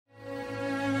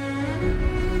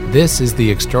This is The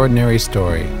Extraordinary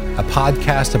Story, a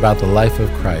podcast about the life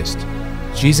of Christ.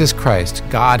 Jesus Christ,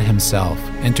 God Himself,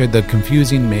 entered the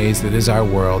confusing maze that is our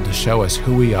world to show us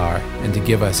who we are and to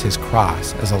give us His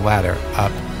cross as a ladder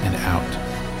up and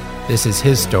out. This is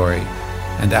His story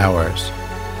and ours,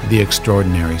 The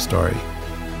Extraordinary Story.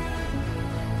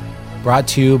 Brought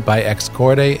to you by Ex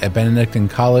Corde at Benedictine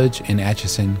College in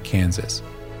Atchison, Kansas.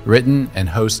 Written and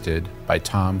hosted by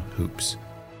Tom Hoops.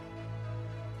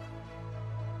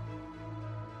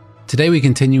 Today we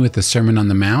continue with the Sermon on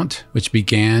the Mount, which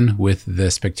began with the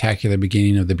spectacular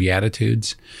beginning of the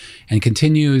Beatitudes and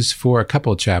continues for a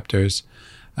couple chapters.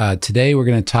 Today we're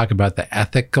going to talk about the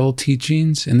ethical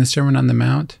teachings in the Sermon on the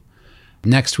Mount.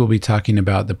 Next we'll be talking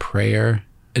about the prayer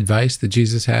advice that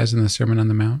Jesus has in the Sermon on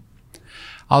the Mount.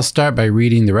 I'll start by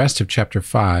reading the rest of chapter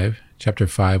 5,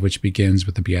 which begins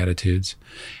with the Beatitudes.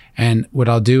 And what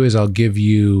I'll do is I'll give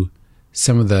you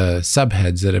some of the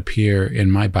subheads that appear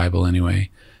in my Bible anyway,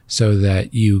 so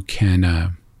that you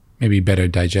can maybe better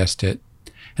digest it.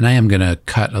 And I am going to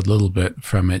cut a little bit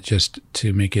from it just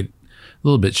to make it a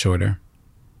little bit shorter.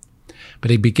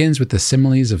 But it begins with the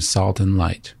similes of salt and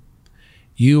light.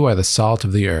 You are the salt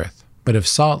of the earth. But if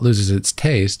salt loses its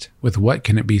taste, with what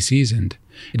can it be seasoned?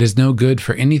 It is no good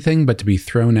for anything but to be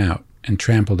thrown out and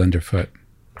trampled underfoot.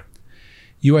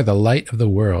 You are the light of the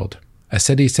world. A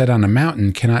city set on a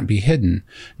mountain cannot be hidden,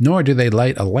 nor do they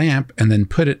light a lamp and then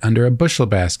put it under a bushel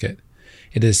basket.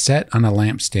 It is set on a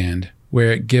lampstand,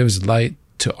 where it gives light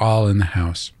to all in the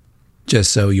house.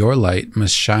 Just so your light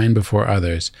must shine before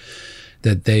others,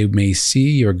 that they may see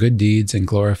your good deeds and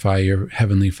glorify your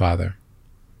heavenly Father.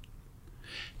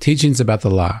 Teachings about the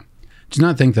law. Do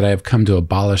not think that I have come to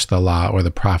abolish the law or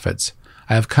the prophets.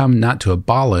 I have come not to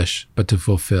abolish, but to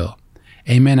fulfill.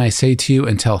 Amen, I say to you,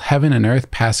 until heaven and earth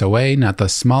pass away, not the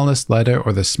smallest letter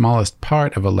or the smallest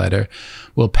part of a letter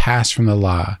will pass from the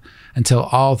law, until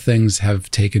all things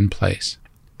have taken place.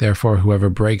 Therefore,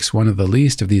 whoever breaks one of the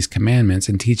least of these commandments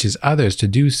and teaches others to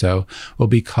do so will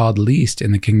be called least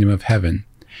in the kingdom of heaven.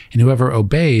 And whoever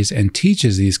obeys and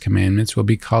teaches these commandments will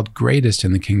be called greatest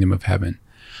in the kingdom of heaven.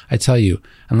 I tell you,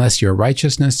 unless your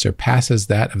righteousness surpasses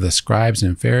that of the scribes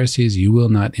and Pharisees, you will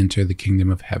not enter the kingdom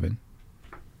of heaven.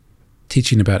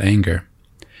 Teaching about anger.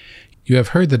 You have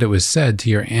heard that it was said to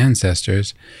your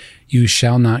ancestors, you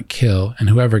shall not kill, and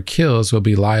whoever kills will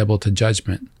be liable to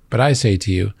judgment. But I say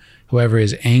to you, whoever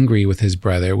is angry with his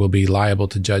brother will be liable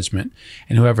to judgment,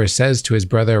 and whoever says to his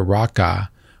brother, Raca,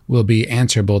 will be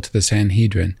answerable to the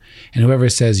Sanhedrin, and whoever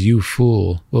says, you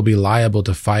fool, will be liable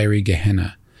to fiery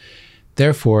Gehenna.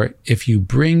 Therefore, if you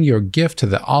bring your gift to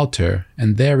the altar,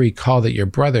 and there recall that your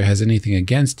brother has anything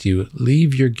against you,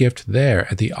 leave your gift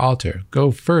there at the altar. Go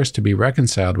first to be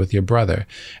reconciled with your brother,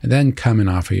 and then come and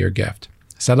offer your gift.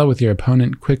 Settle with your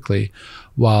opponent quickly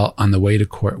while on the way to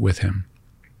court with him.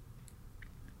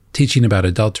 Teaching about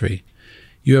adultery.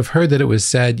 You have heard that it was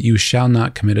said, you shall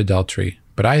not commit adultery.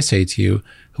 But I say to you,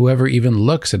 whoever even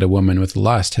looks at a woman with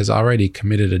lust has already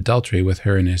committed adultery with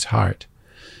her in his heart.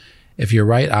 If your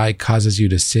right eye causes you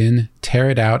to sin, tear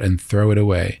it out and throw it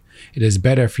away. It is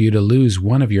better for you to lose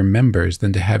one of your members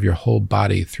than to have your whole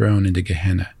body thrown into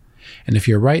Gehenna. And if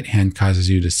your right hand causes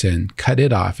you to sin, cut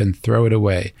it off and throw it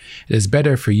away. It is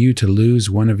better for you to lose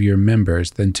one of your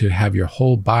members than to have your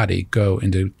whole body go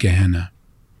into Gehenna.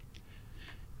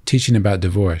 Teaching about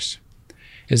divorce.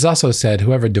 It is also said,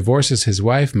 whoever divorces his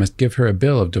wife must give her a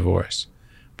bill of divorce.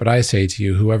 But I say to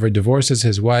you, whoever divorces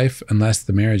his wife, unless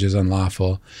the marriage is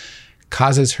unlawful,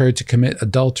 causes her to commit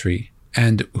adultery,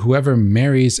 and whoever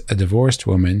marries a divorced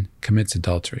woman commits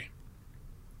adultery.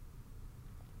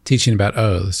 Teaching about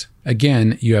oaths.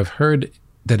 Again, you have heard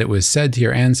that it was said to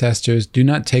your ancestors, do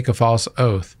not take a false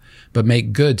oath, but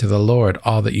make good to the Lord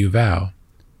all that you vow.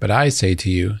 But I say to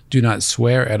you, do not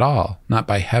swear at all, not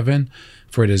by heaven,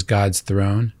 for it is God's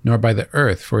throne, nor by the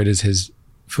earth, for it is his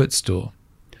footstool.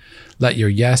 Let your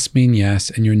yes mean yes,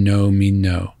 and your no mean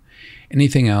no.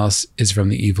 Anything else is from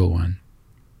the evil one.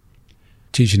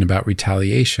 Teaching about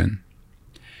retaliation.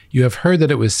 You have heard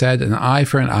that it was said, an eye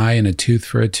for an eye and a tooth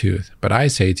for a tooth. But I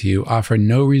say to you, offer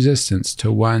no resistance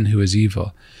to one who is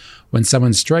evil. When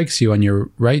someone strikes you on your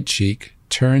right cheek,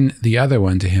 turn the other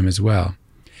one to him as well.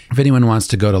 If anyone wants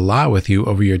to go to law with you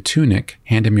over your tunic,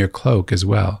 hand him your cloak as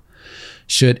well.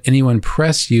 Should anyone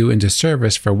press you into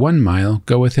service for 1 mile,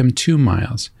 go with him 2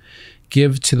 miles.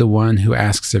 Give to the one who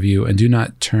asks of you, and do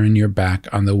not turn your back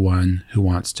on the one who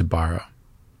wants to borrow.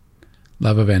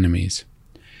 Love of enemies.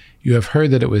 You have heard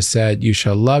that it was said, you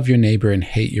shall love your neighbor and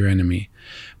hate your enemy.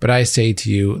 But I say to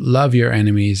you, love your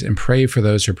enemies and pray for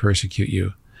those who persecute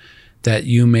you, that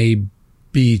you may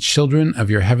be children of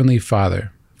your heavenly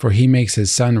Father. For he makes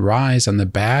his sun rise on the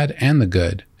bad and the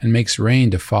good, and makes rain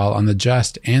to fall on the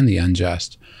just and the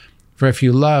unjust. For if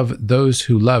you love those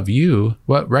who love you,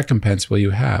 what recompense will you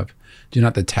have? Do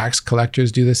not the tax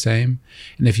collectors do the same?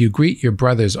 And if you greet your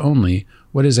brothers only,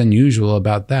 what is unusual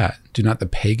about that? Do not the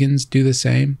pagans do the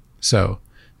same? So,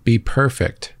 be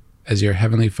perfect, as your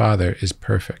heavenly Father is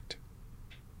perfect.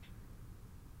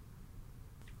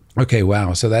 Okay,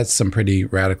 wow, so that's some pretty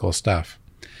radical stuff.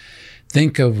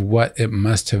 Think of what it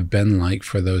must have been like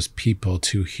for those people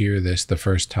to hear this the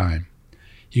first time.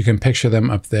 You can picture them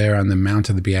up there on the Mount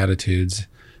of the Beatitudes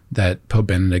that Pope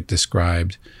Benedict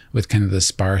described, with kind of the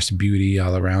sparse beauty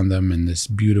all around them and this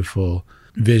beautiful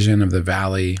vision of the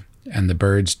valley and the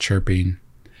birds chirping,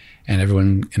 and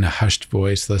everyone in a hushed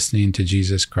voice listening to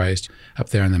Jesus Christ up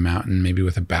there on the mountain, maybe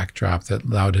with a backdrop that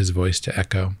allowed his voice to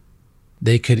echo.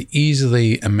 They could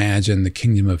easily imagine the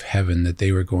kingdom of heaven that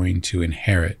they were going to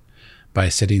inherit by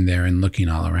sitting there and looking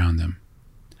all around them.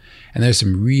 And there's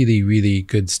some really, really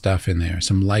good stuff in there,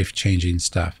 some life-changing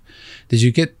stuff. Did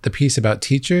you get the piece about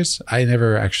teachers? I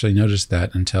never actually noticed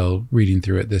that until reading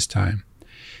through it this time.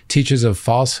 Teachers of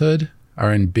falsehood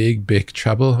are in big, big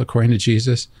trouble, according to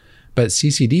Jesus. But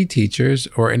CCD teachers,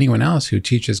 or anyone else who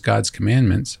teaches God's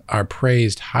commandments, are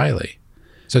praised highly.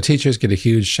 So teachers get a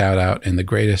huge shout out in the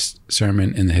greatest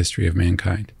sermon in the history of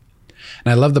mankind.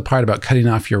 And I love the part about cutting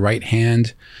off your right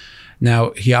hand.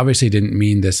 Now, he obviously didn't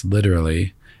mean this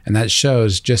literally, and that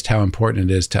shows just how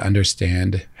important it is to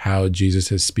understand how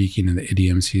Jesus is speaking and the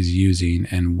idioms he's using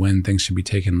and when things should be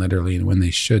taken literally and when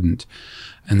they shouldn't,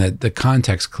 and that the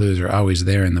context clues are always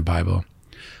there in the Bible.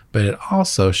 But it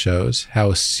also shows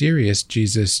how serious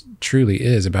Jesus truly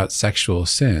is about sexual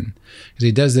sin, because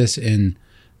he does this in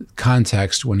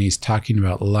context when he's talking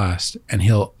about lust, and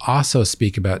he'll also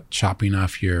speak about chopping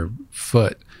off your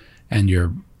foot and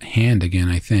your hand again,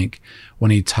 I think, when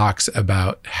he talks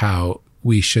about how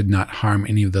we should not harm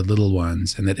any of the little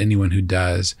ones, and that anyone who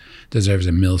does deserves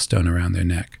a millstone around their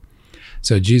neck.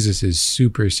 So Jesus is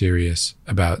super serious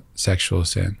about sexual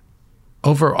sin.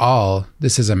 Overall,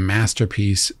 this is a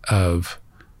masterpiece of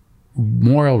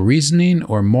moral reasoning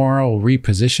or moral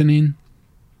repositioning.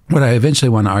 What I eventually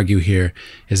want to argue here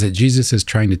is that Jesus is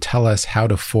trying to tell us how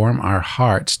to form our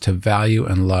hearts to value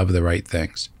and love the right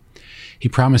things. He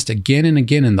promised again and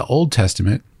again in the Old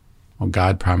Testament, well,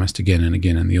 God promised again and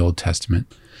again in the Old Testament,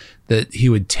 that he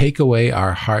would take away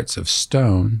our hearts of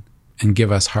stone and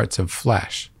give us hearts of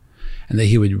flesh, and that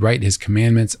he would write his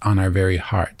commandments on our very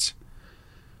hearts.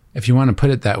 If you want to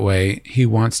put it that way, he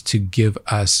wants to give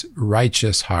us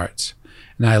righteous hearts.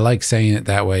 And I like saying it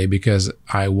that way because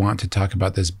I want to talk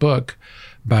about this book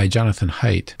by Jonathan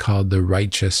Haidt called The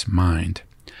Righteous Mind.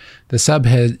 The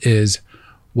subhead is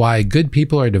Why Good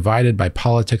People Are Divided by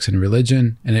Politics and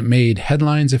Religion, and it made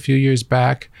headlines a few years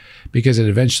back because it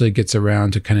eventually gets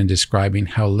around to kind of describing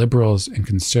how liberals and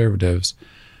conservatives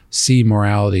see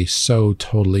morality so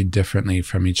totally differently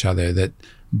from each other, that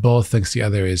both thinks the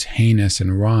other is heinous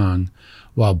and wrong,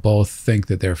 while both think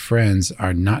that their friends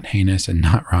are not heinous and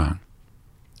not wrong.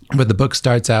 But the book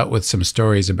starts out with some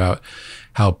stories about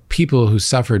how people who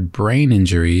suffered brain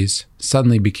injuries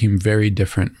suddenly became very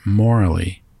different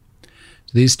morally.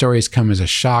 So these stories come as a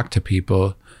shock to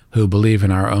people who believe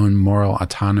in our own moral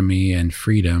autonomy and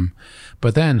freedom.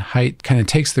 But then Haidt kind of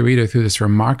takes the reader through this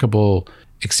remarkable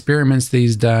experiments that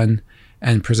he's done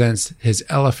and presents his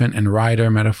elephant and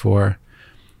rider metaphor,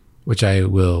 which I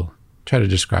will try to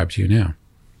describe to you now.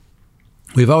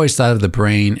 We've always thought of the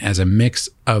brain as a mix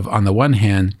of, on the one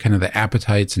hand, kind of the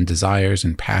appetites and desires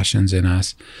and passions in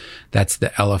us. That's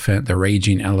the elephant, the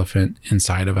raging elephant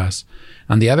inside of us.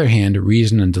 On the other hand,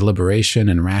 reason and deliberation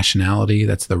and rationality,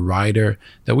 that's the rider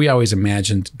that we always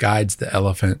imagined guides the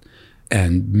elephant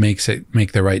and makes it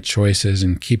make the right choices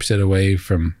and keeps it away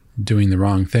from doing the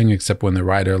wrong thing, except when the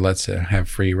rider lets it have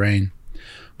free rein.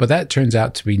 But that turns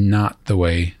out to be not the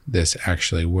way this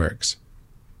actually works.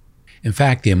 In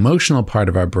fact, the emotional part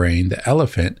of our brain, the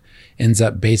elephant, ends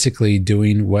up basically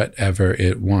doing whatever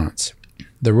it wants.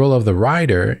 The role of the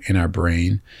rider in our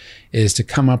brain is to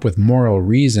come up with moral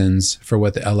reasons for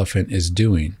what the elephant is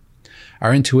doing.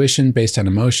 Our intuition based on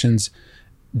emotions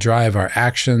drive our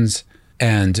actions,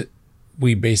 and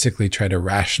we basically try to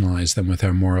rationalize them with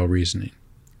our moral reasoning.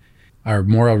 Our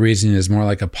moral reasoning is more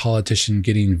like a politician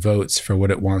getting votes for what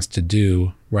it wants to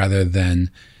do rather than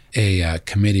a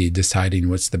committee deciding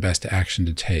what's the best action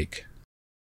to take.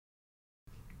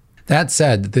 That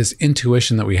said, this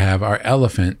intuition that we have, our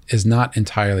elephant, is not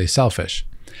entirely selfish.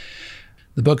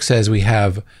 The book says we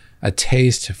have a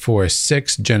taste for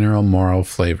 6 general moral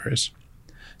flavors.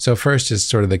 So first is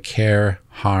sort of the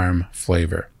care-harm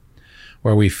flavor,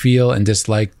 where we feel and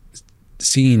dislike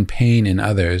seeing pain in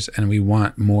others, and we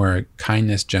want more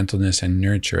kindness, gentleness, and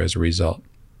nurture as a result.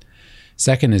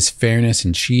 Second is fairness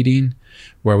and cheating,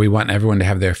 where we want everyone to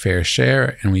have their fair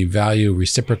share, and we value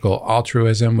reciprocal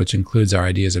altruism, which includes our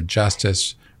ideas of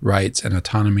justice, rights, and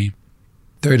autonomy.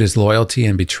 Third is loyalty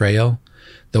and betrayal,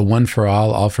 the one for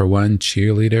all for one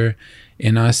cheerleader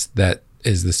in us that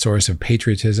is the source of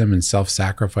patriotism and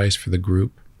self-sacrifice for the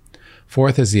group.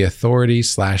 Fourth is the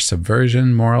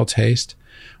authority/subversion moral taste,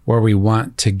 where we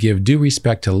want to give due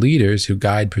respect to leaders who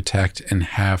guide, protect, and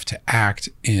have to act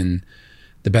in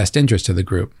the best interest of the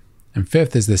group. And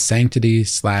fifth is the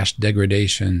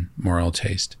sanctity/degradation moral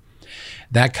taste.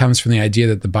 That comes from the idea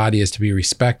that the body is to be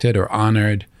respected or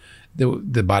honored.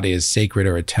 The body is sacred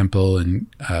or a temple in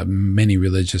many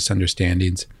religious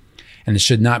understandings, and it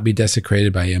should not be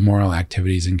desecrated by immoral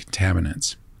activities and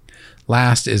contaminants.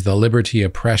 Last is the liberty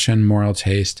oppression moral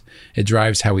taste. It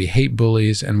drives how we hate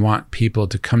bullies and want people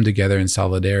to come together in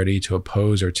solidarity to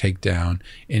oppose or take down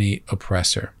any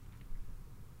oppressor.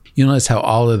 You notice how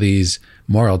all of these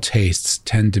moral tastes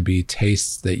tend to be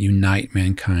tastes that unite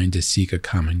mankind to seek a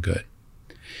common good.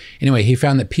 Anyway, he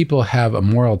found that people have a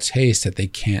moral taste that they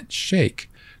can't shake.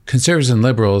 Conservatives and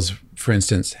liberals, for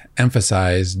instance,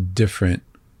 emphasize different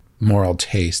moral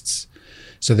tastes.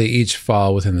 So they each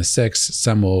fall within the six.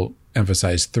 Some will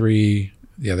emphasize three,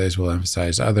 the others will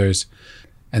emphasize others.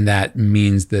 And that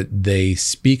means that they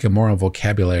speak a moral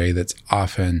vocabulary that's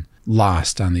often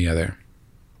lost on the other.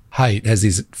 Haidt has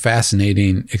these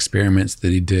fascinating experiments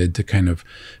that he did to kind of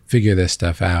figure this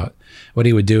stuff out. What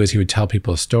he would do is he would tell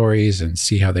people stories and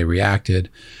see how they reacted.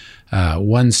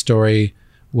 One story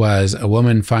was a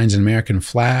woman finds an American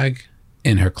flag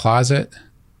in her closet,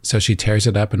 so she tears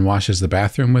it up and washes the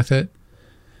bathroom with it.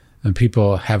 And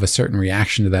people have a certain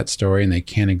reaction to that story, and they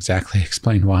can't exactly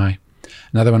explain why.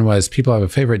 Another one was people have a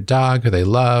favorite dog who they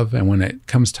love, and when it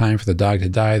comes time for the dog to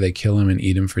die, they kill him and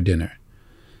eat him for dinner.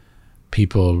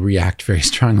 People react very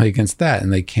strongly against that,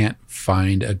 and they can't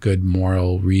find a good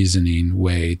moral reasoning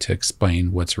way to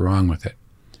explain what's wrong with it.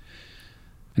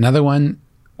 Another one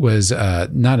was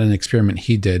not an experiment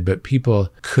he did, but people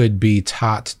could be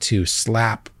taught to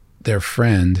slap their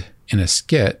friend in a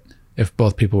skit if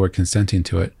both people were consenting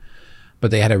to it,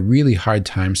 but they had a really hard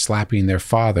time slapping their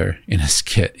father in a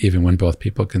skit, even when both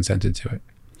people consented to it.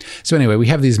 So anyway, we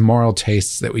have these moral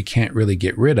tastes that we can't really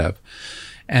get rid of.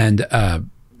 And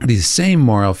these same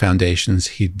moral foundations,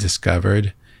 he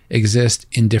discovered, exist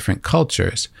in different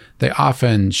cultures. They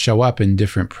often show up in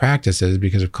different practices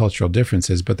because of cultural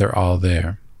differences, but they're all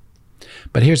there.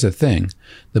 But here's the thing.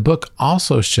 The book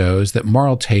also shows that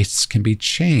moral tastes can be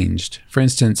changed. For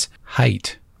instance,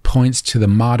 Haidt points to the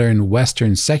modern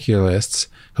Western secularists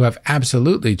who have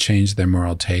absolutely changed their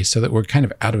moral taste so that we're kind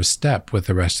of out of step with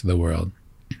the rest of the world.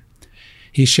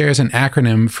 He shares an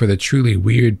acronym for the truly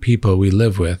weird people we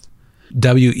live with,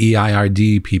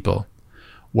 WEIRD people,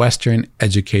 Western,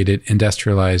 educated,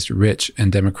 industrialized, rich,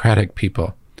 and democratic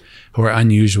people who are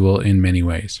unusual in many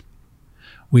ways.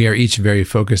 We are each very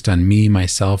focused on me,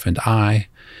 myself, and I,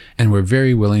 and we're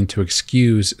very willing to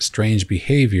excuse strange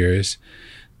behaviors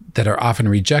that are often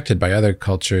rejected by other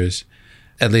cultures,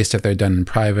 at least if they're done in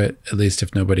private, at least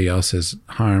if nobody else is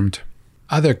harmed.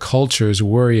 Other cultures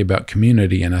worry about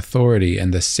community and authority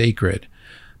and the sacred,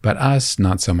 but us,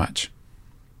 not so much.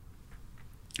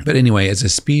 But anyway, as a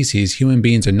species, human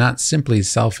beings are not simply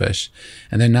selfish,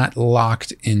 and they're not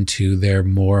locked into their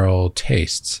moral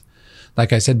tastes.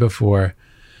 Like I said before,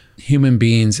 human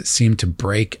beings seem to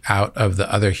break out of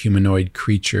the other humanoid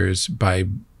creatures by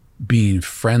being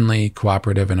friendly,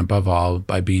 cooperative, and above all,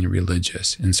 by being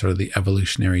religious in sort of the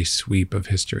evolutionary sweep of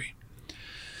history.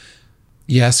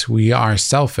 Yes, we are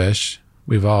selfish.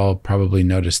 We've all probably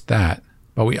noticed that.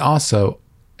 But we also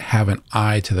have an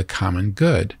eye to the common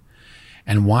good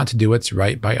and want to do what's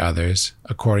right by others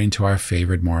according to our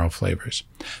favored moral flavors.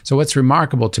 So what's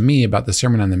remarkable to me about the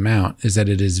Sermon on the Mount is that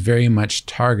it is very much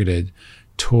targeted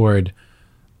toward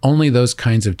only those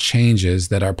kinds of changes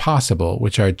that are possible,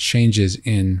 which are changes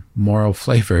in moral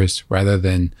flavors rather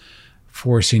than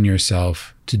forcing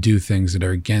yourself to do things that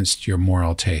are against your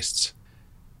moral tastes.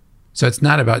 So it's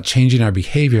not about changing our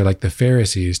behavior like the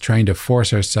Pharisees, trying to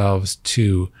force ourselves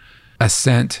to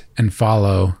assent and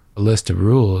follow a list of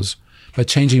rules, but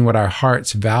changing what our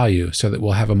hearts value so that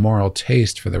we'll have a moral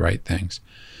taste for the right things.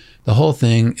 The whole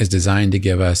thing is designed to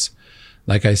give us,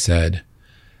 like I said,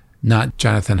 not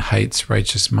Jonathan Haidt's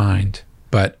righteous mind,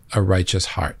 but a righteous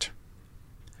heart.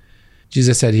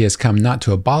 Jesus said he has come not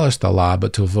to abolish the law,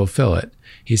 but to fulfill it.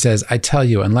 He says, I tell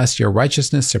you, unless your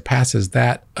righteousness surpasses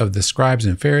that of the scribes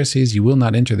and Pharisees, you will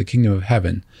not enter the kingdom of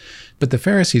heaven. But the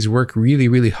Pharisees work really,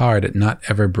 really hard at not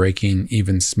ever breaking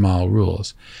even small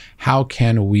rules. How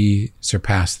can we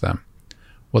surpass them?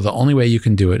 Well, the only way you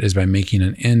can do it is by making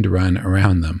an end run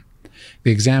around them.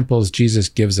 The examples Jesus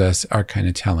gives us are kind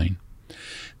of telling.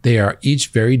 They are each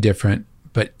very different,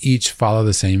 but each follow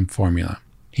the same formula.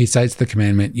 He cites the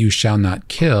commandment, you shall not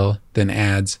kill, then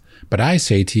adds, but I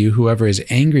say to you, whoever is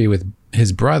angry with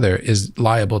his brother is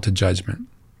liable to judgment.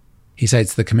 He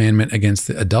cites the commandment against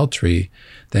the adultery,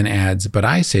 then adds, but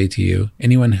I say to you,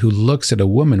 anyone who looks at a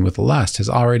woman with lust has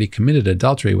already committed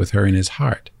adultery with her in his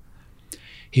heart.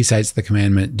 He cites the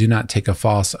commandment, do not take a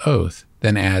false oath,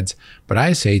 then adds, but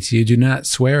I say to you, do not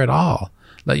swear at all.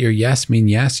 Let your yes mean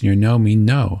yes and your no mean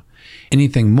no.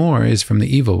 Anything more is from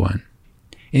the evil one.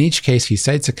 In each case, he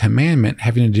cites a commandment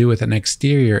having to do with an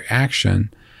exterior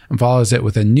action and follows it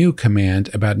with a new command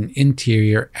about an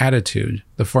interior attitude.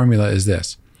 The formula is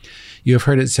this. You have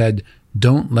heard it said,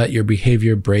 don't let your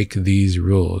behavior break these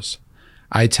rules.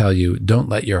 I tell you, don't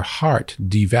let your heart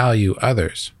devalue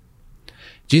others.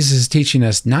 Jesus is teaching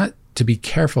us not to be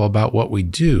careful about what we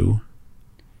do.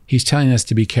 He's telling us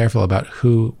to be careful about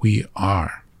who we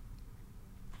are.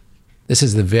 This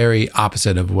is the very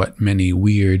opposite of what many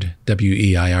weird,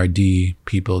 W-E-I-R-D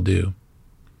people do.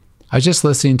 I was just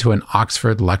listening to an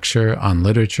Oxford lecture on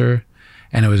literature,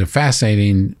 and it was a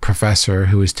fascinating professor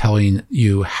who was telling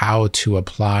you how to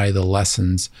apply the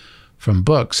lessons from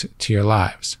books to your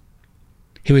lives.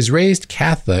 He was raised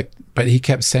Catholic, but he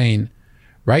kept saying,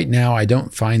 right now I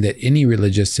don't find that any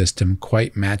religious system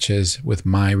quite matches with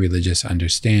my religious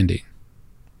understanding.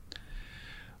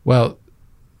 Well,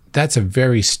 that's a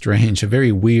very strange, a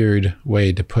very weird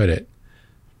way to put it.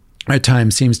 Our time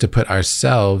seems to put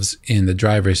ourselves in the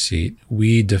driver's seat.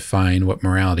 We define what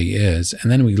morality is,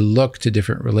 and then we look to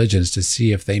different religions to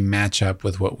see if they match up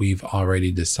with what we've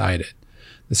already decided.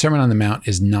 The Sermon on the Mount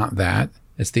is not that.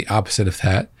 It's the opposite of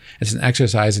that. It's an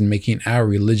exercise in making our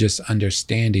religious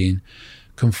understanding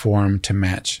conform to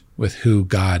match with who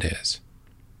God is.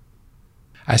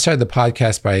 I started the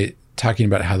podcast by talking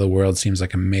about how the world seems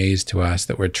like a maze to us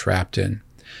that we're trapped in.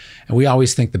 And we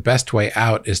always think the best way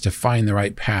out is to find the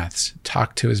right paths,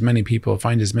 talk to as many people,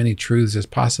 find as many truths as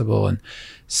possible, and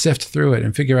sift through it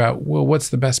and figure out, well, what's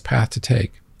the best path to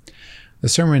take? The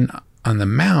Sermon on the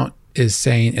Mount is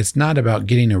saying it's not about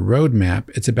getting a roadmap,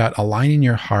 it's about aligning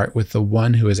your heart with the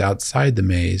one who is outside the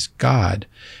maze, God,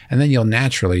 and then you'll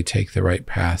naturally take the right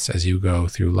paths as you go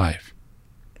through life.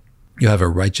 You'll have a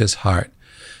righteous heart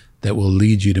that will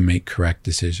lead you to make correct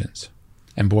decisions.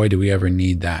 And boy, do we ever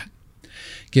need that.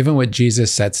 Given what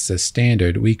Jesus sets as a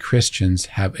standard, we Christians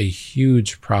have a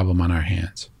huge problem on our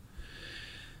hands.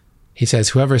 He says,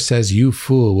 whoever says, you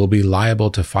fool, will be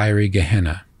liable to fiery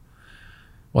Gehenna.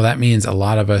 Well, that means a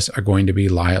lot of us are going to be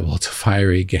liable to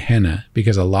fiery Gehenna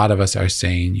because a lot of us are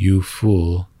saying, you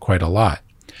fool, quite a lot.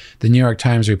 The New York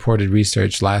Times reported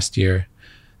research last year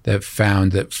that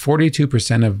found that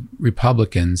 42% of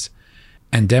Republicans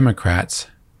and Democrats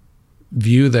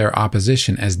view their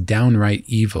opposition as downright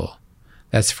evil.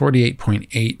 That's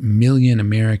 48.8 million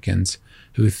Americans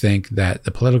who think that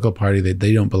the political party that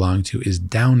they don't belong to is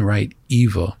downright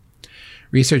evil.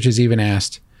 Researchers even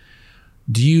asked,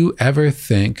 do you ever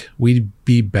think we'd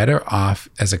be better off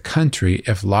as a country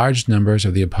if large numbers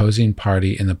of the opposing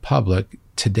party in the public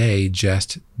today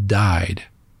just died?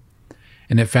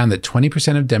 And it found that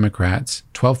 20% of Democrats,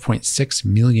 12.6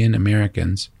 million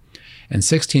Americans, and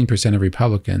 16% of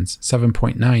Republicans,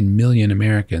 7.9 million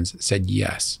Americans, said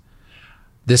yes.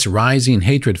 This rising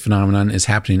hatred phenomenon is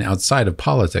happening outside of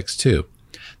politics, too.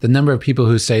 The number of people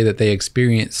who say that they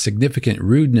experience significant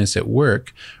rudeness at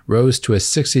work rose to a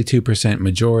 62%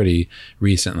 majority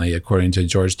recently, according to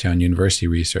Georgetown University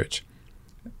research.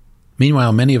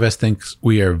 Meanwhile, many of us think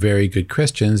we are very good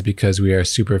Christians because we are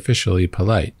superficially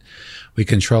polite. We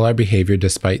control our behavior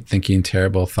despite thinking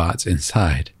terrible thoughts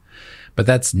inside. But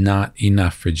that's not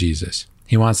enough for Jesus.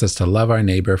 He wants us to love our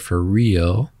neighbor for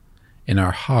real, in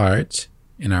our heart,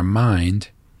 in our mind,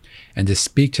 and to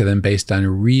speak to them based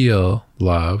on real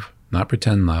love, not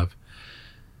pretend love,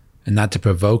 and not to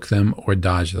provoke them or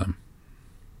dodge them.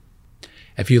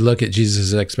 If you look at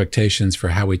Jesus' expectations for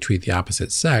how we treat the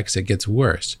opposite sex, it gets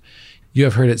worse. You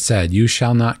have heard it said, you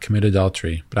shall not commit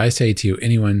adultery. But I say to you,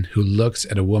 anyone who looks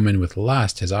at a woman with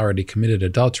lust has already committed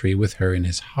adultery with her in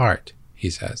his heart, he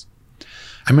says.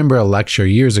 I remember a lecture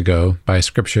years ago by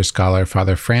scripture scholar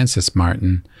Father Francis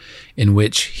Martin, in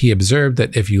which he observed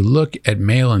that if you look at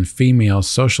male and female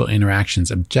social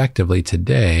interactions objectively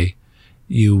today,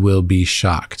 you will be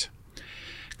shocked.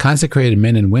 Consecrated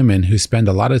men and women who spend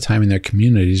a lot of time in their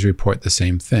communities report the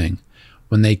same thing.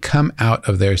 When they come out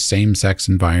of their same-sex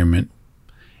environment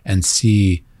and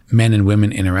see men and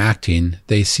women interacting,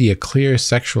 they see a clear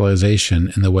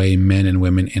sexualization in the way men and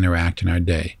women interact in our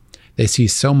day. They see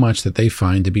so much that they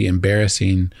find to be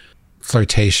embarrassing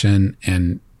flirtation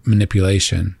and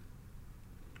manipulation.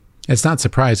 It's not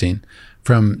surprising.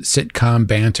 From sitcom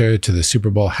banter to the Super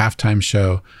Bowl halftime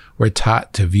show, we're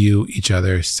taught to view each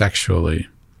other sexually.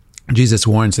 Jesus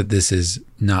warns that this is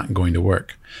not going to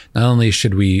work. Not only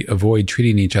should we avoid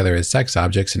treating each other as sex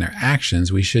objects in our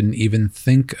actions, we shouldn't even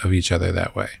think of each other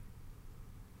that way.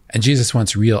 And Jesus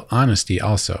wants real honesty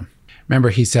also. Remember,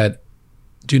 he said,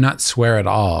 "Do not swear at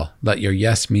all. Let your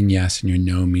yes mean yes and your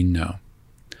no mean no."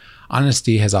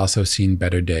 Honesty has also seen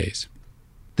better days.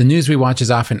 The news we watch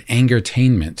is often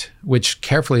angertainment, which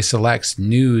carefully selects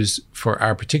news for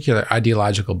our particular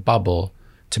ideological bubble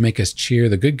to make us cheer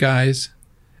the good guys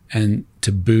and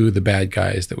to boo the bad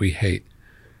guys that we hate.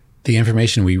 The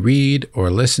information we read or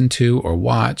listen to or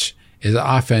watch is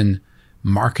often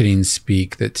marketing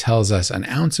speak that tells us an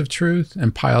ounce of truth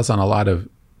and piles on a lot of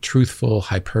truthful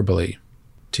hyperbole,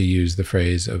 to use the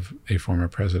phrase of a former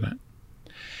president.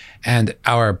 And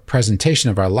our presentation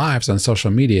of our lives on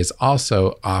social media is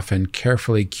also often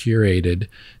carefully curated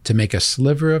to make a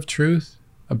sliver of truth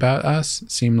about us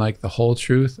seem like the whole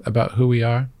truth about who we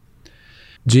are.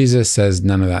 Jesus says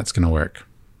none of that's going to work.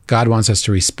 God wants us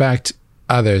to respect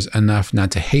others enough not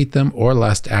to hate them or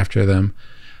lust after them.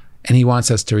 And he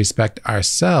wants us to respect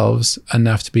ourselves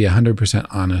enough to be 100%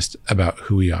 honest about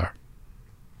who we are.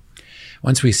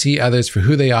 Once we see others for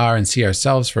who they are and see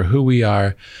ourselves for who we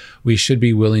are, we should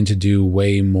be willing to do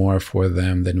way more for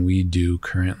them than we do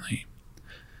currently.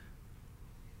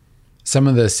 Some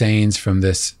of the sayings from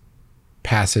this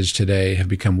passage today have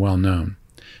become well known.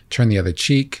 Turn the other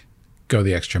cheek, go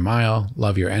the extra mile,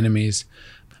 love your enemies.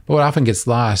 But what often gets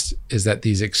lost is that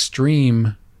these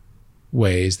extreme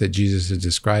ways that Jesus is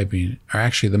describing are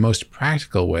actually the most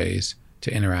practical ways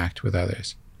to interact with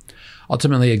others.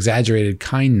 Ultimately, exaggerated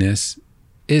kindness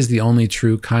is the only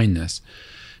true kindness.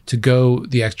 To go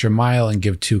the extra mile and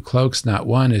give 2 cloaks, not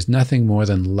one, is nothing more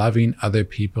than loving other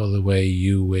people the way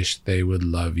you wish they would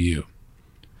love you.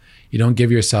 You don't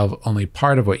give yourself only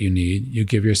part of what you need. You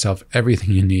give yourself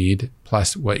everything you need,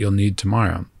 plus what you'll need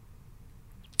tomorrow.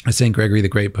 As St. Gregory the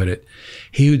Great put it,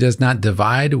 he who does not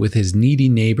divide with his needy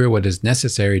neighbor what is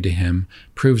necessary to him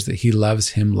proves that he loves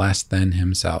him less than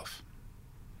himself.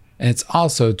 And it's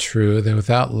also true that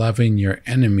without loving your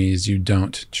enemies, you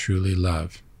don't truly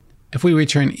love. If we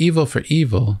return evil for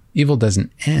evil, evil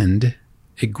doesn't end,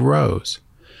 it grows.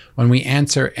 When we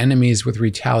answer enemies with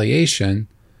retaliation,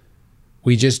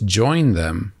 we just join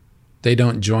them. They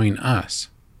don't join us.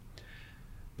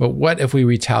 But what if we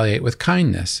retaliate with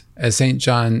kindness? As St.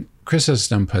 John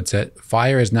Chrysostom puts it,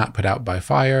 fire is not put out by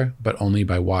fire, but only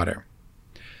by water.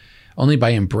 Only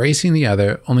by embracing the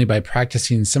other, only by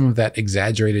practicing some of that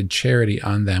exaggerated charity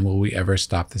on them will we ever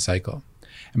stop the cycle.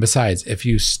 And besides, if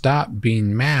you stop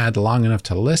being mad long enough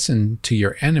to listen to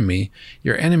your enemy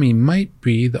might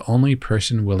be the only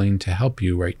person willing to help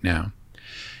you right now.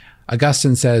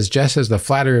 Augustine says, just as the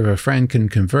flattery of a friend can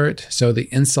convert, so the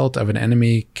insult of an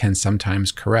enemy can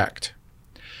sometimes correct.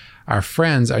 Our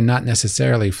friends are not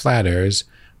necessarily flatterers,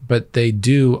 but they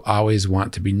do always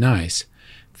want to be nice.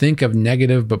 Think of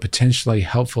negative but potentially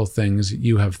helpful things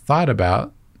you have thought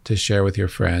about to share with your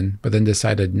friend, but then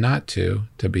decided not to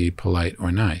be polite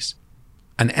or nice.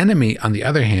 An enemy, on the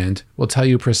other hand, will tell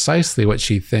you precisely what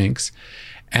she thinks,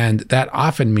 and that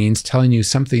often means telling you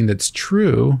something that's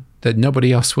true that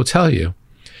nobody else will tell you.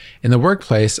 In the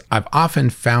workplace, I've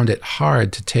often found it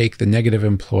hard to take the negative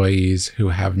employees who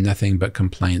have nothing but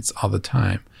complaints all the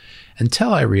time,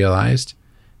 until I realized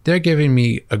they're giving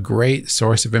me a great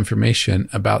source of information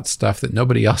about stuff that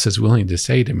nobody else is willing to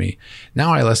say to me.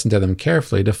 Now I listen to them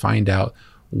carefully to find out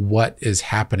what is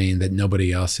happening that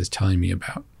nobody else is telling me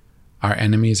about. Our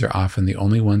enemies are often the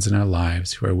only ones in our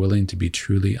lives who are willing to be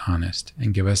truly honest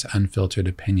and give us unfiltered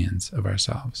opinions of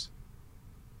ourselves.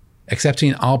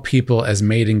 Accepting all people as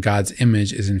made in God's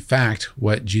image is in fact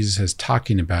what Jesus is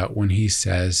talking about when he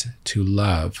says to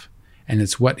love. And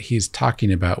it's what he's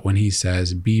talking about when he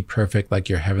says, be perfect like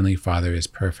your heavenly Father is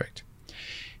perfect.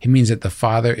 He means that the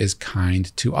Father is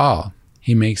kind to all.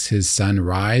 He makes his sun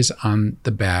rise on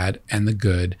the bad and the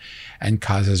good and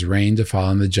causes rain to fall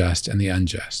on the just and the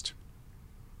unjust.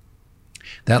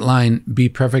 That line, be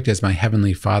perfect as my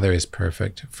heavenly Father is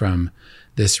perfect, from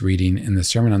this reading in the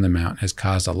Sermon on the Mount has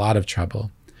caused a lot of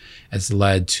trouble. It's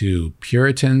led to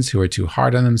Puritans who are too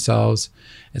hard on themselves.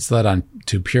 It's led on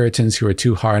to Puritans who are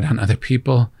too hard on other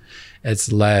people.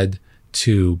 It's led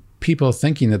to people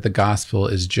thinking that the gospel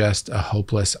is just a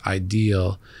hopeless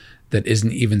ideal that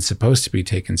isn't even supposed to be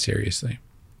taken seriously.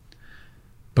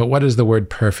 But what does the word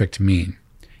perfect mean?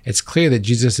 It's clear that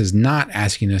Jesus is not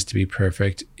asking us to be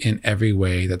perfect in every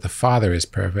way that the Father is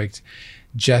perfect,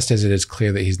 just as it is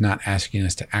clear that he's not asking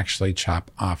us to actually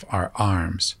chop off our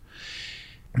arms.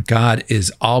 God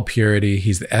is all purity.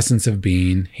 He's the essence of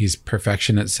being. He's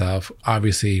perfection itself.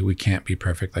 Obviously, we can't be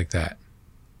perfect like that.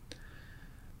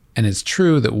 And it's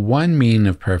true that one meaning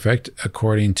of perfect,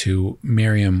 according to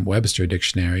Merriam-Webster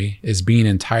dictionary, is being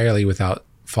entirely without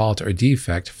fault or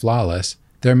defect, flawless.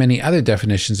 There are many other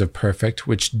definitions of perfect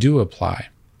which do apply.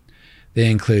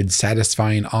 They include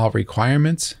satisfying all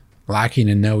requirements, lacking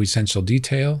in no essential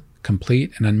detail,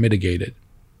 complete and unmitigated.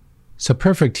 So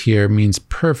perfect here means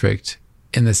perfect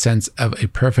in the sense of a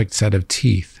perfect set of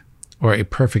teeth, or a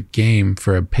perfect game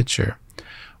for a pitcher,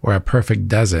 or a perfect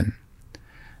dozen.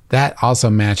 That also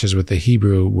matches with the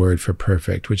Hebrew word for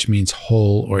perfect, which means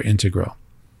whole or integral.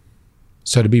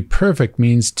 So to be perfect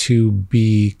means to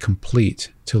be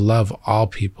complete, to love all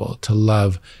people, to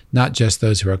love not just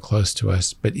those who are close to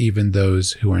us, but even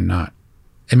those who are not.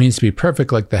 It means to be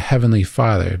perfect like the Heavenly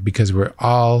Father, because we're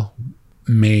all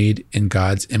made in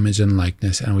God's image and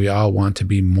likeness, and we all want to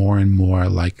be more and more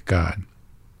like God.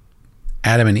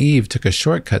 Adam and Eve took a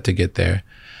shortcut to get there,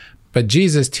 but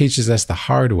Jesus teaches us the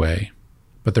hard way,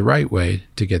 but the right way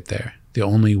to get there, the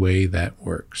only way that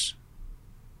works.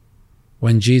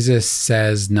 When Jesus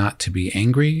says not to be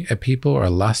angry at people or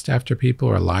lust after people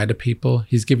or lie to people,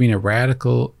 he's giving a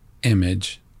radical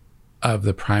image of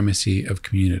the primacy of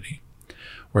community.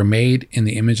 We're made in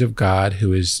the image of God,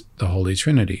 who is the Holy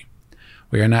Trinity.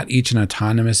 We are not each an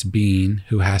autonomous being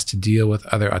who has to deal with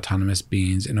other autonomous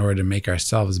beings in order to make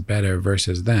ourselves better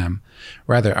versus them.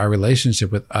 Rather, our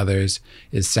relationship with others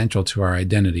is central to our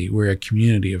identity. We're a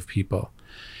community of people,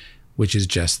 which is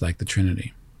just like the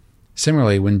Trinity.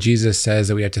 Similarly, when Jesus says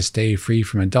that we have to stay free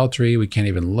from adultery, we can't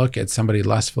even look at somebody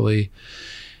lustfully,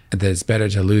 that it's better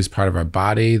to lose part of our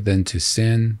body than to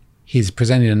sin, he's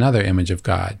presenting another image of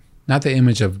God. Not the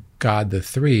image of God the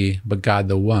three, but God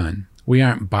the one. We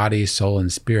aren't body, soul,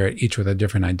 and spirit, each with a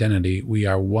different identity. We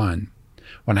are one.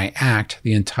 When I act,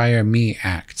 the entire me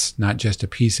acts, not just a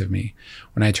piece of me.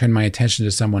 When I turn my attention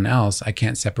to someone else, I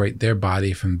can't separate their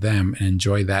body from them and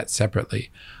enjoy that separately.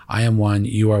 I am one,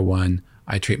 you are one.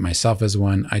 I treat myself as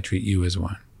one, I treat you as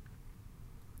one.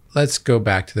 Let's go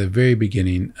back to the very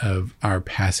beginning of our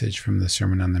passage from the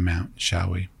Sermon on the Mount, shall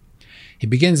we? He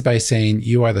begins by saying,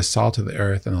 "You are the salt of the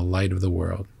earth and the light of the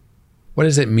world." What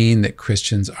does it mean that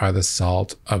Christians are the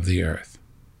salt of the earth?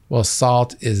 Well,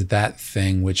 salt is that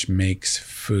thing which makes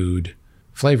food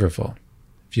flavorful.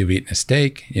 If you've eaten a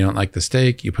steak, you don't like the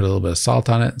steak, you put a little bit of salt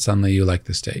on it, and suddenly you like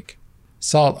the steak.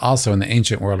 Salt also in the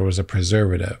ancient world was a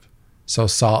preservative. So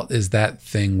salt is that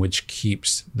thing which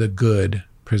keeps the good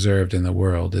preserved in the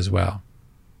world as well.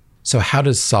 So how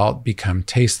does salt become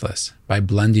tasteless? By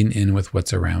blending in with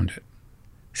what's around it.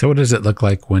 So what does it look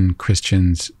like when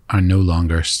Christians are no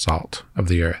longer salt of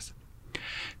the earth?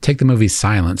 Take the movie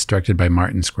Silence, directed by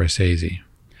Martin Scorsese.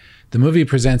 The movie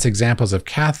presents examples of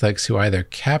Catholics who either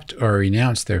kept or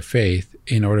renounced their faith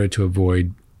in order to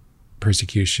avoid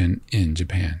persecution in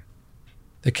Japan.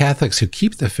 The Catholics who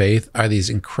keep the faith are these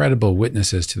incredible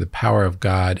witnesses to the power of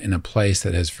God in a place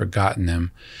that has forgotten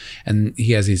them, and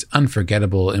he has these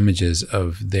unforgettable images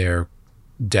of their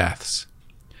deaths.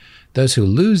 Those who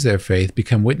lose their faith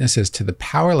become witnesses to the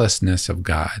powerlessness of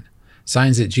God,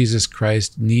 signs that Jesus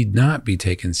Christ need not be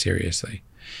taken seriously.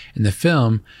 In the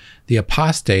film, the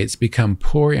apostates become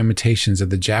poor imitations of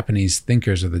the Japanese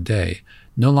thinkers of the day,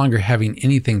 no longer having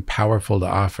anything powerful to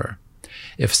offer.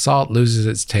 If salt loses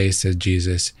its taste, says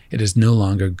Jesus, it is no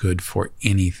longer good for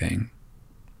anything.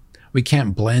 We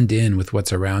can't blend in with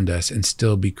what's around us and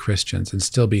still be Christians and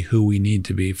still be who we need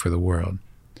to be for the world.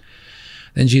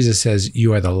 Then Jesus says,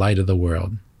 "You are the light of the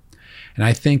world." And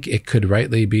I think it could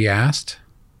rightly be asked,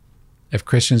 if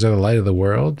Christians are the light of the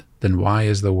world, then why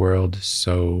is the world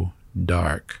so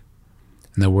dark?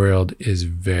 And the world is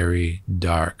very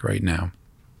dark right now.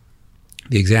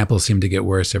 The examples seem to get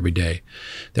worse every day.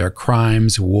 There are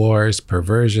crimes, wars,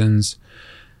 perversions,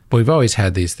 but we've always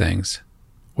had these things.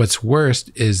 What's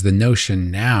worst is the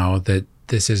notion now that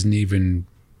this isn't even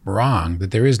wrong,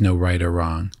 that there is no right or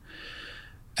wrong.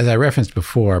 As I referenced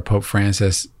before, Pope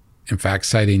Francis, in fact,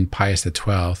 citing Pius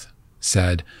XII,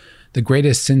 said, "The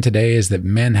greatest sin today is that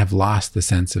men have lost the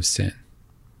sense of sin."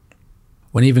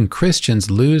 When even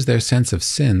Christians lose their sense of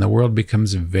sin, the world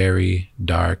becomes very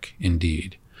dark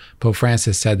indeed. Pope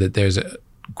Francis said that there's a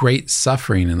great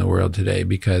suffering in the world today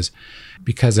because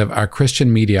of our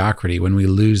Christian mediocrity when we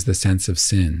lose the sense of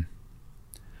sin.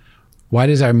 Why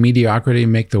does our mediocrity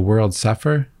make the world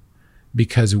suffer?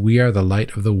 Because we are the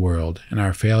light of the world, and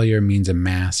our failure means a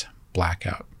mass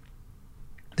blackout.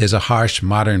 There's a harsh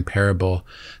modern parable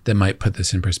that might put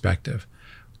this in perspective.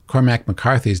 Cormac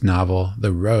McCarthy's novel,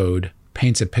 The Road,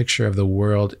 paints a picture of the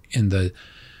world in the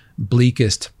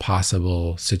bleakest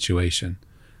possible situation.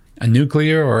 A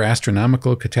nuclear or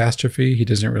astronomical catastrophe, he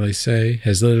doesn't really say,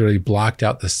 has literally blocked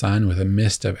out the sun with a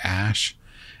mist of ash,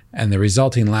 and the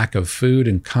resulting lack of food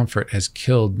and comfort has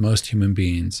killed most human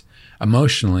beings,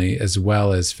 emotionally as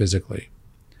well as physically.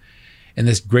 In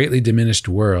this greatly diminished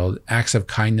world, acts of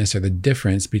kindness are the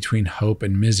difference between hope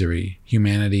and misery,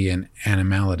 humanity and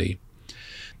animality.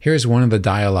 Here's one of the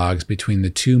dialogues between the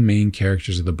two main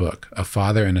characters of the book, a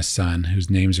father and a son whose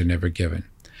names are never given,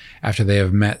 after they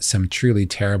have met some truly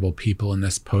terrible people in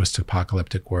this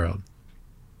post-apocalyptic world.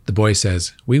 The boy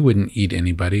says, "We wouldn't eat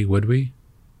anybody, would we?"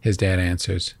 His dad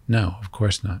answers, "No, of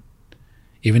course not."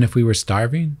 "Even if we were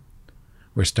starving?"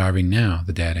 "We're starving now,"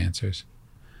 the dad answers.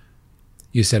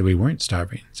 "You said we weren't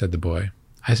starving," said the boy.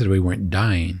 "I said we weren't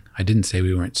dying. I didn't say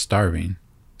we weren't starving."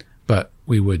 "But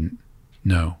we wouldn't."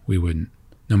 "No, we wouldn't.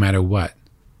 No matter what."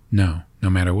 "No, no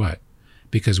matter what.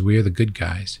 Because we're the good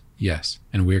guys, yes,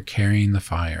 and we're carrying the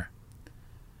fire."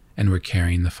 "And we're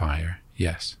carrying the fire,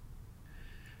 yes."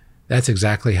 That's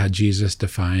exactly how Jesus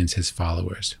defines his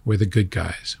followers. We're the good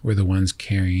guys. We're the ones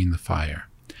carrying the fire.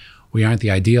 We aren't the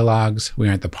ideologues. We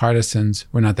aren't the partisans.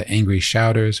 We're not the angry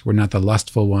shouters. We're not the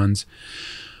lustful ones.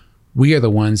 We are the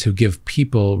ones who give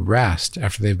people rest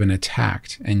after they've been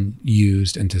attacked and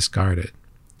used and discarded.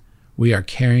 We are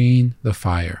carrying the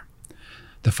fire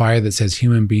that says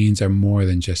human beings are more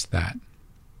than just that.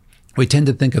 We tend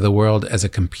to think of the world as a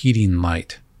competing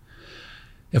light.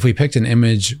 If we picked an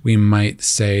image, we might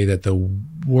say that the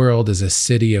world is a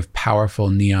city of powerful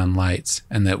neon lights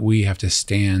and that we have to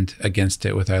stand against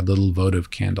it with our little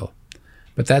votive candle.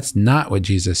 But that's not what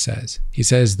Jesus says. He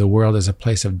says the world is a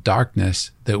place of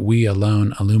darkness that we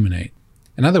alone illuminate.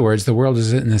 In other words, the world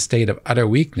is in a state of utter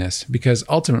weakness because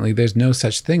ultimately there's no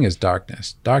such thing as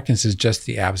darkness. Darkness is just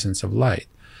the absence of light.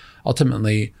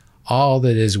 Ultimately, all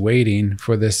that is waiting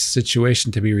for this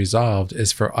situation to be resolved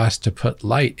is for us to put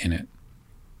light in it.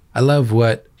 I love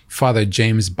what Father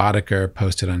James Boddicker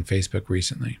posted on Facebook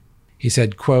recently. He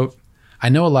said, quote, "I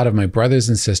know a lot of my brothers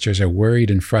and sisters are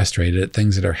worried and frustrated at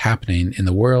things that are happening in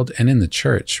the world and in the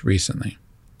church recently.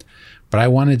 But I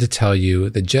wanted to tell you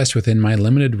that just within my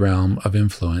limited realm of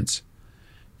influence,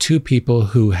 2 people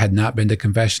who had not been to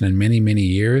confession in many, many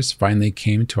years finally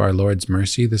came to our Lord's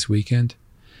mercy this weekend.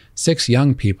 6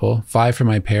 young people, 5 from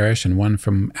my parish and 1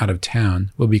 from out of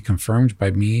town, will be confirmed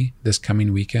by me this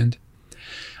coming weekend.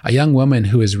 A young woman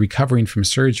who is recovering from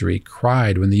surgery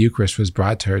cried when the Eucharist was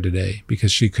brought to her today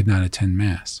because she could not attend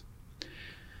Mass.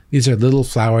 These are little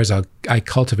flowers I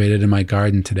cultivated in my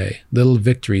garden today, little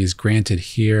victories granted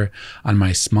here on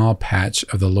my small patch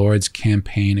of the Lord's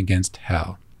campaign against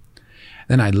hell."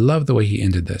 Then I love the way he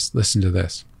ended this. Listen to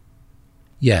this.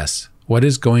 "Yes, what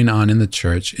is going on in the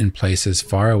church in places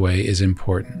far away is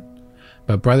important.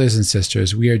 But brothers and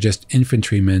sisters, we are just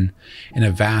infantrymen in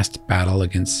a vast battle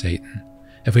against Satan.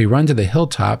 If we run to the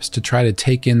hilltops to try to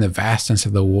take in the vastness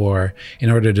of the war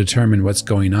in order to determine what's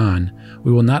going on,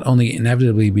 we will not only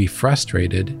inevitably be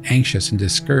frustrated, anxious, and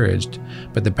discouraged,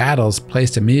 but the battles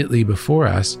placed immediately before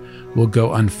us will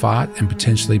go unfought and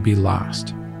potentially be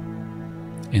lost."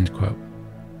 End quote.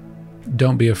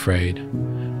 Don't be afraid.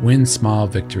 Win small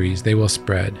victories. They will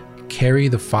spread. Carry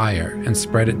the fire and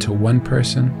spread it to one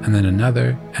person and then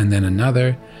another,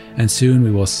 and soon we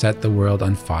will set the world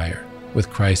on fire with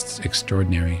Christ's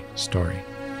extraordinary story.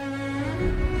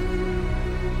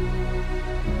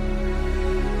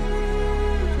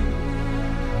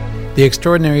 The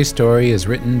Extraordinary Story is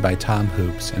written by Tom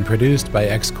Hoops and produced by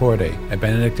Ex Corde at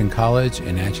Benedictine College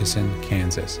in Atchison,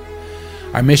 Kansas.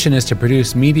 Our mission is to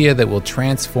produce media that will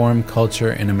transform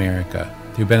culture in America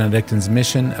through Benedictine's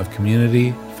mission of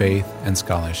community, faith, and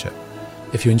scholarship.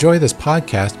 If you enjoy this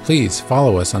podcast, please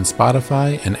follow us on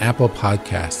Spotify and Apple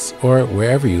Podcasts or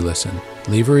wherever you listen.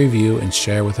 Leave a review and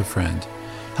share with a friend.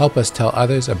 Help us tell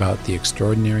others about the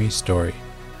extraordinary story.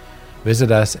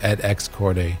 Visit us at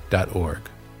xcorde.org.